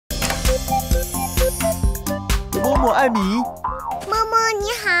摸艾米。摸摸你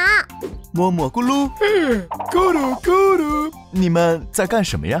好。摸摸咕噜。咕噜咕噜。你们在干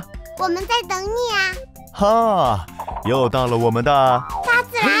什么呀？我们在等你啊。哈，又到了我们的大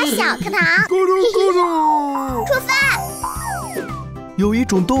自然小课堂。咕噜咕噜。出发。有一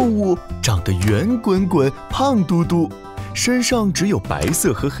种动物长得圆滚滚、胖嘟嘟，身上只有白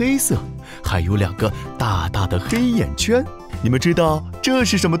色和黑色，还有2个大大的黑眼圈。你们知道这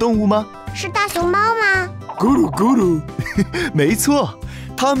是什么动物吗？是大熊猫吗？咕噜咕噜。没错，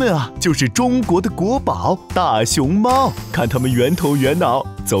它们啊就是中国的国宝大熊猫。看它们圆头圆脑，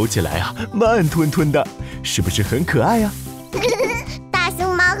走起来啊慢吞吞的，是不是很可爱呀？大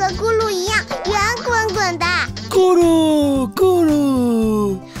熊猫和咕噜一样圆滚滚的。咕噜咕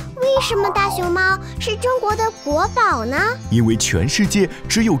噜。为什么大熊猫是中国的国宝呢？因为全世界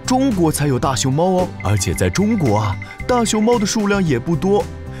只有中国才有大熊猫哦，而且在中国啊，大熊猫的数量也不多，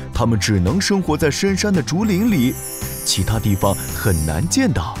它们只能生活在深山的竹林里，其他地方很难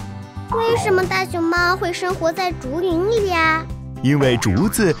见到。为什么大熊猫会生活在竹林里呀？因为竹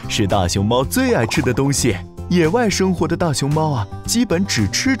子是大熊猫最爱吃的东西。野外生活的大熊猫啊，基本只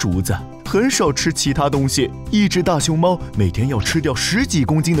吃竹子，很少吃其他东西。一只大熊猫每天要吃掉10几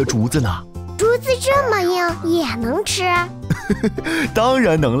公斤的竹子呢。竹子这么硬也能吃？当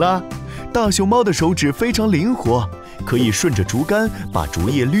然能啦！大熊猫的手指非常灵活，可以顺着竹竿把竹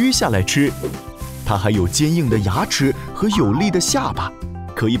叶捋下来吃。它还有坚硬的牙齿和有力的下巴，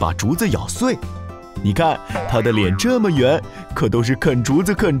可以把竹子咬碎。你看它的脸这么圆，可都是啃竹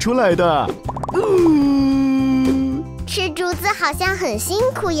子啃出来的。吃竹子好像很辛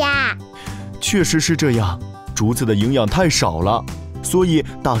苦呀。确实是这样，竹子的营养太少了，所以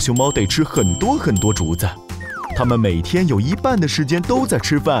大熊猫得吃很多很多竹子。它们每天有1半的时间都在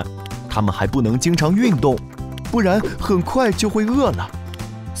吃饭，它们还不能经常运动，不然很快就会饿了。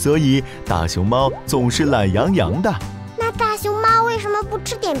所以大熊猫总是懒洋洋的。那大熊猫为什么不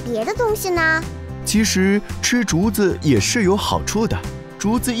吃点别的东西呢？其实吃竹子也是有好处的，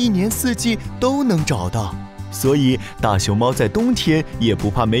竹子1年4季都能找到，所以大熊猫在冬天也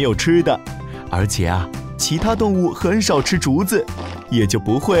不怕没有吃的。而且啊，其他动物很少吃竹子，也就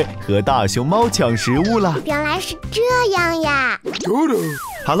不会和大熊猫抢食物了。原来是这样呀！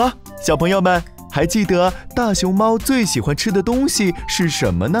好了，小朋友们，还记得大熊猫最喜欢吃的东西是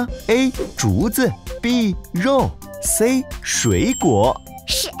什么呢？ A. 竹子 B. 肉 C. 水果。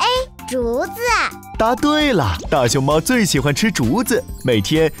是 A. 竹子。答对了，大熊猫最喜欢吃竹子，每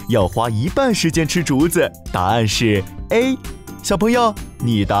天要花1半时间吃竹子。答案是 A。小朋友，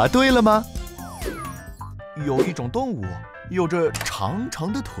你答对了吗？有一种动物有着长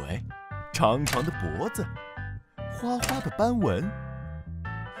长的腿，长长的脖子，花花的斑纹。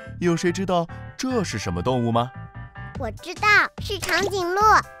有谁知道这是什么动物吗？我知道，是长颈鹿。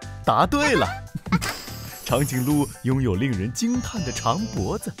答对了。长颈鹿拥有令人惊叹的长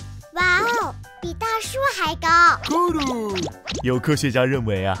脖子。哇哦，比大树还高。有科学家认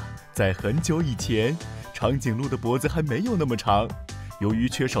为啊，在很久以前，长颈鹿的脖子还没有那么长。由于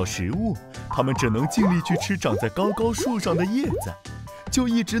缺少食物，它们只能尽力去吃长在高高树上的叶子，就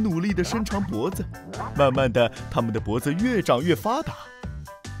一直努力地伸长脖子。慢慢的，它们的脖子越长越发达，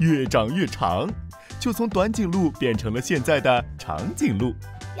越长越长，就从短颈鹿变成了现在的长颈鹿。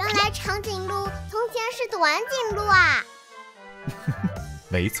原来长颈鹿从前是短颈鹿啊！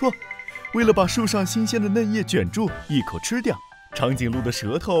没错，为了把树上新鲜的嫩叶卷住，一口吃掉，长颈鹿的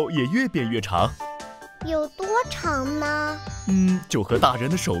舌头也越变越长。有多长呢？就和大人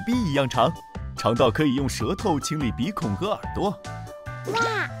的手臂一样长，长到可以用舌头清理鼻孔和耳朵。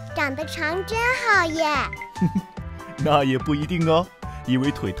哇，长得长真好耶！那也不一定哦，因为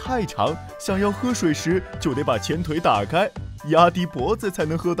腿太长，想要喝水时就得把前腿打开，压低脖子才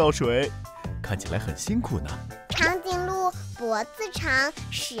能喝到水，看起来很辛苦呢。长颈鹿脖子长，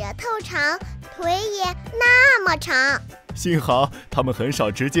舌头长，腿也那么长。幸好它们很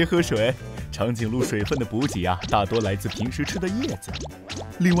少直接喝水。长颈鹿水分的补给啊，大多来自平时吃的叶子。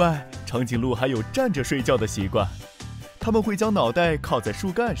另外，长颈鹿还有站着睡觉的习惯，它们会将脑袋靠在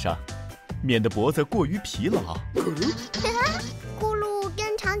树干上，免得脖子过于疲劳。咕噜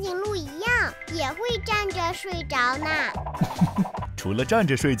跟长颈鹿一样，也会站着睡着呢。除了站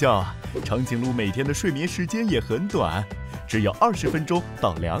着睡觉啊，长颈鹿每天的睡眠时间也很短，只有20分钟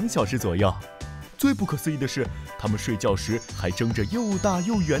到2小时左右。最不可思议的是，它们睡觉时还睁着又大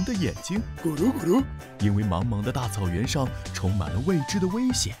又圆的眼睛，咕噜咕噜。因为茫茫的大草原上充满了未知的危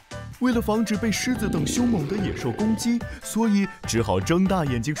险，为了防止被狮子等凶猛的野兽攻击，所以只好睁大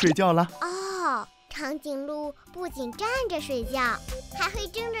眼睛睡觉啦。哦，长颈鹿不仅站着睡觉，还会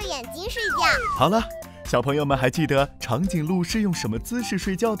睁着眼睛睡觉。好了，小朋友们还记得长颈鹿是用什么姿势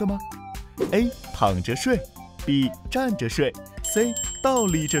睡觉的吗？ A. 躺着睡 B 站着睡 C 倒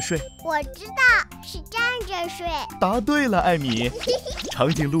立着睡。我知道是站着睡。答对了，艾米。长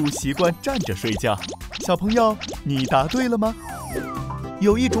颈鹿习惯站着睡觉。小朋友，你答对了吗？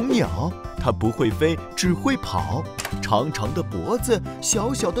有一种鸟，它不会飞，只会跑，长长的脖子，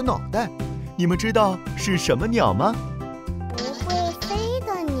小小的脑袋。你们知道是什么鸟吗？不会飞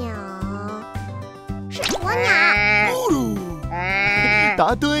的鸟是鸵鸟。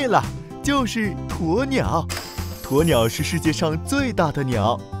答对了，就是鸵鸟。鸵鸟是世界上最大的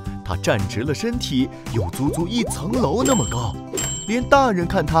鸟，它站直了身体，有足足1层楼那么高，连大人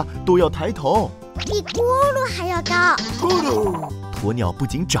看它都要抬头。比咕噜还要高。咕噜！鸵鸟不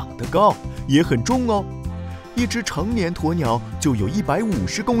仅长得高，也很重哦。一只成年鸵鸟就有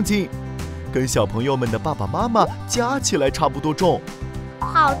150公斤，跟小朋友们的爸爸妈妈加起来差不多重。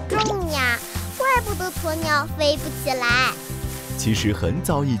好重呀，怪不得鸵鸟飞不起来。其实很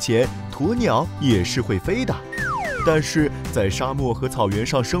早以前，鸵鸟也是会飞的，但是在沙漠和草原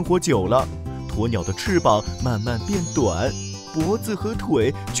上生活久了，鸵鸟的翅膀慢慢变短，脖子和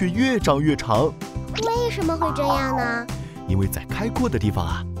腿却越长越长。为什么会这样呢？因为在开阔的地方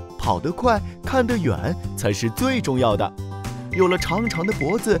啊，跑得快、看得远才是最重要的。有了长长的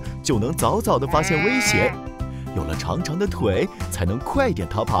脖子，就能早早地发现危险；有了长长的腿，才能快点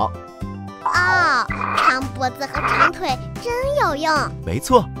逃跑。哦，长脖子和长腿真有用。没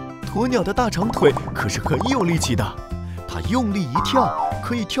错，鸵鸟的大长腿可是很有力气的，它用力一跳，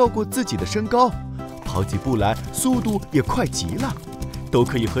可以跳过自己的身高，跑几步来速度也快极了，都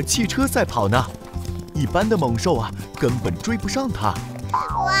可以和汽车赛跑呢。一般的猛兽啊，根本追不上它。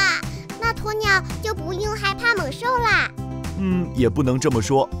哇，那鸵鸟就不用害怕猛兽啦。也不能这么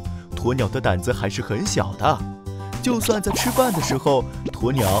说，鸵鸟的胆子还是很小的。就算在吃饭的时候，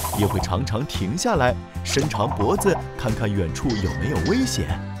鸵鸟也会常常停下来，伸长脖子看看远处有没有危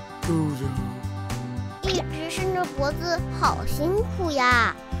险。一直伸着脖子，好辛苦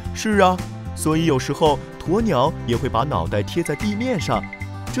呀。是啊，所以有时候鸵鸟也会把脑袋贴在地面上，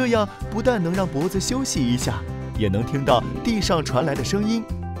这样不但能让脖子休息一下，也能听到地上传来的声音。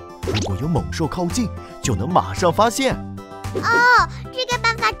如果有猛兽靠近，就能马上发现。哦，这个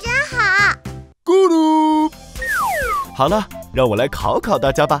办法真好。咕噜！好了，让我来考考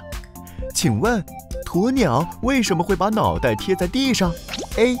大家吧。请问，鸵鸟为什么会把脑袋贴在地上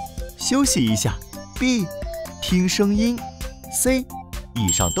 ？A. 休息一下 B. 听声音 C. 以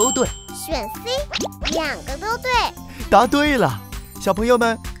上都对。选 C， 2个都对。答对了，小朋友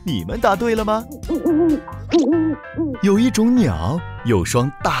们，你们答对了吗？有一种鸟，有双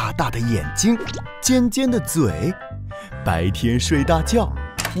大大的眼睛，尖尖的嘴，白天睡大觉，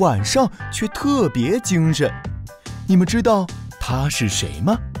晚上却特别精神。你们知道它是谁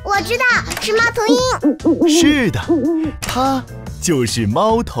吗？我知道，是猫头鹰。是的，它就是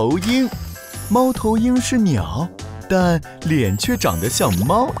猫头鹰。猫头鹰是鸟，但脸却长得像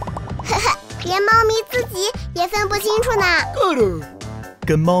猫。呵呵，连猫咪自己也分不清楚呢。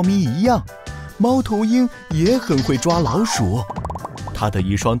跟猫咪一样，猫头鹰也很会抓老鼠。它的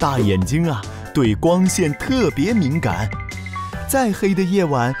一双大眼睛啊，对光线特别敏感，再黑的夜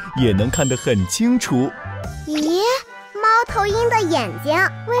晚也能看得很清楚。咦，猫头鹰的眼睛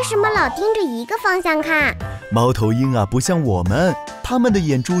为什么老盯着一个方向看？猫头鹰啊，不像我们，它们的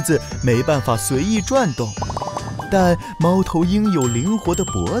眼珠子没办法随意转动，但猫头鹰有灵活的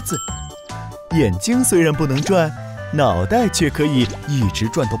脖子，眼睛虽然不能转，脑袋却可以一直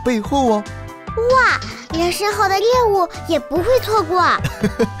转到背后哦。哇，连身后的猎物也不会错过。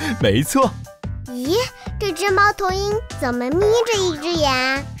没错。咦，这只猫头鹰怎么眯着一只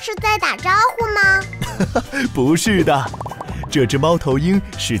眼？是在打招呼吗？不是的，这只猫头鹰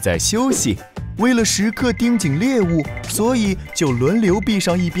是在休息。为了时刻盯紧猎物，所以就轮流闭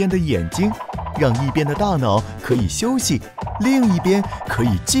上一边的眼睛，让一边的大脑可以休息，另一边可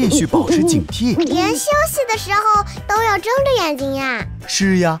以继续保持警惕。连休息的时候都要睁着眼睛呀？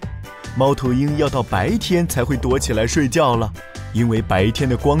是呀，猫头鹰要到白天才会躲起来睡觉了，因为白天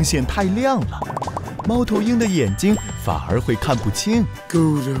的光线太亮了，猫头鹰的眼睛反而会看不清。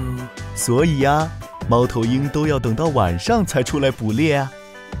所以呀，猫头鹰都要等到晚上才出来捕猎啊。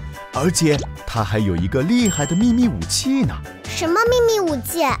而且它还有一个厉害的秘密武器呢。什么秘密武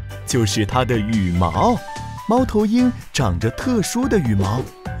器？就是它的羽毛。猫头鹰长着特殊的羽毛，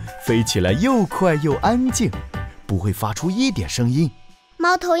飞起来又快又安静，不会发出一点声音。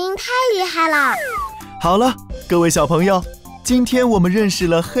猫头鹰太厉害了。好了，各位小朋友，今天我们认识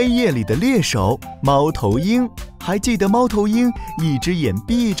了黑夜里的猎手猫头鹰。还记得猫头鹰一只眼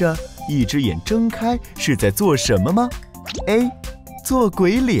闭着，一只眼睁开是在做什么吗？ A. 做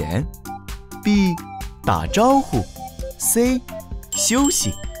鬼脸 B. 打招呼 C. 休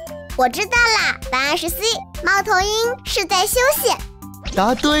息。我知道啦，答案是 C， 猫头鹰是在休息。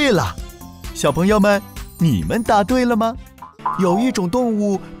答对了，小朋友们，你们答对了吗？有一种动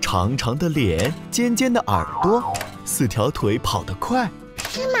物，长长的脸，尖尖的耳朵，4条腿，跑得快。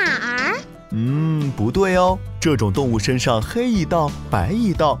是马儿？不对哦，这种动物身上黑一道，白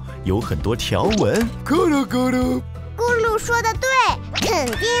一道，有很多条纹。咕噜咕噜，咕噜说的对，肯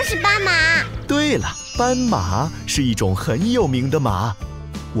定是斑马。对了，斑马是一种很有名的马，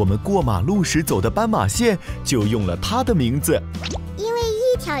我们过马路时走的斑马线就用了它的名字。因为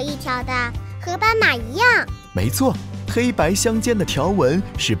一条一条的，和斑马一样。没错，黑白相间的条纹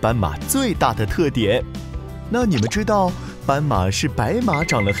是斑马最大的特点。那你们知道斑马是白马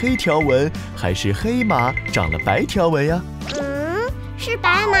长了黑条纹，还是黑马长了白条纹呀？是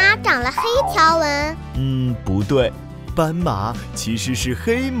白马长了黑条纹。不对，斑马其实是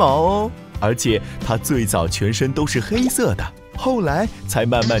黑毛哦，而且它最早全身都是黑色的，后来才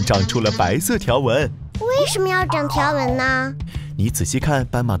慢慢长出了白色条纹。为什么要长条纹呢？你仔细看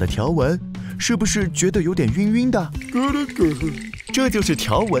斑马的条纹，是不是觉得有点晕晕的？这就是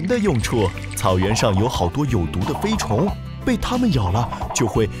条纹的用处。草原上有好多有毒的飞虫，被它们咬了就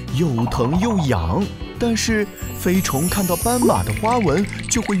会又疼又痒。但是飞虫看到斑马的花纹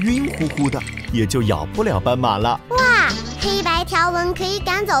就会晕乎乎的，也就咬不了斑马了。哇，黑白条纹可以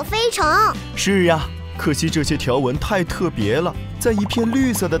赶走飞虫。是呀，可惜这些条纹太特别了，在一片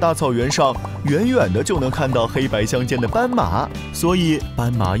绿色的大草原上，远远的就能看到黑白相间的斑马，所以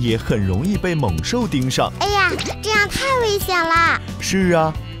斑马也很容易被猛兽盯上。哎呀，这样太危险了。是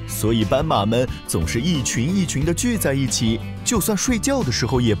啊，所以斑马们总是一群一群的聚在一起，就算睡觉的时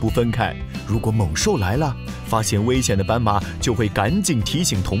候也不分开。如果猛兽来了，发现危险的斑马就会赶紧提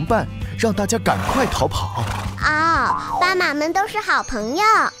醒同伴，让大家赶快逃跑。斑马们都是好朋友，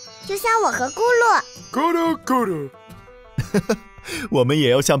就像我和咕噜。咕噜咕噜，我们也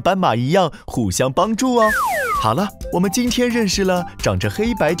要像斑马一样互相帮助哦。好了，我们今天认识了长着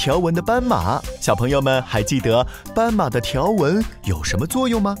黑白条纹的斑马。小朋友们还记得斑马的条纹有什么作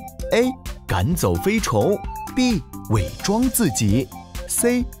用吗？ A. 赶走飞虫， B. 伪装自己，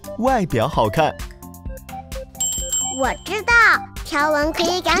 C. 外表好看。我知道，条纹可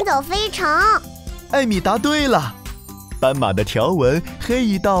以赶走飞虫。艾米答对了，斑马的条纹黑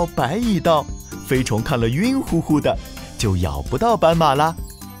一道白一道，飞虫看了晕乎乎的，就咬不到斑马啦。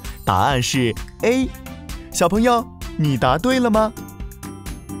答案是 A。 小朋友，你答对了吗？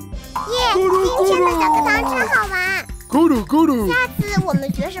耶，今天的小课堂真好玩。咕噜咕噜，下次我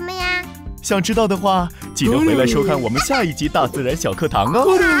们学什么呀？想知道的话，记得回来收看我们下一集大自然小课堂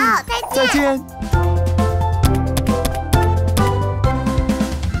哦。好，再见。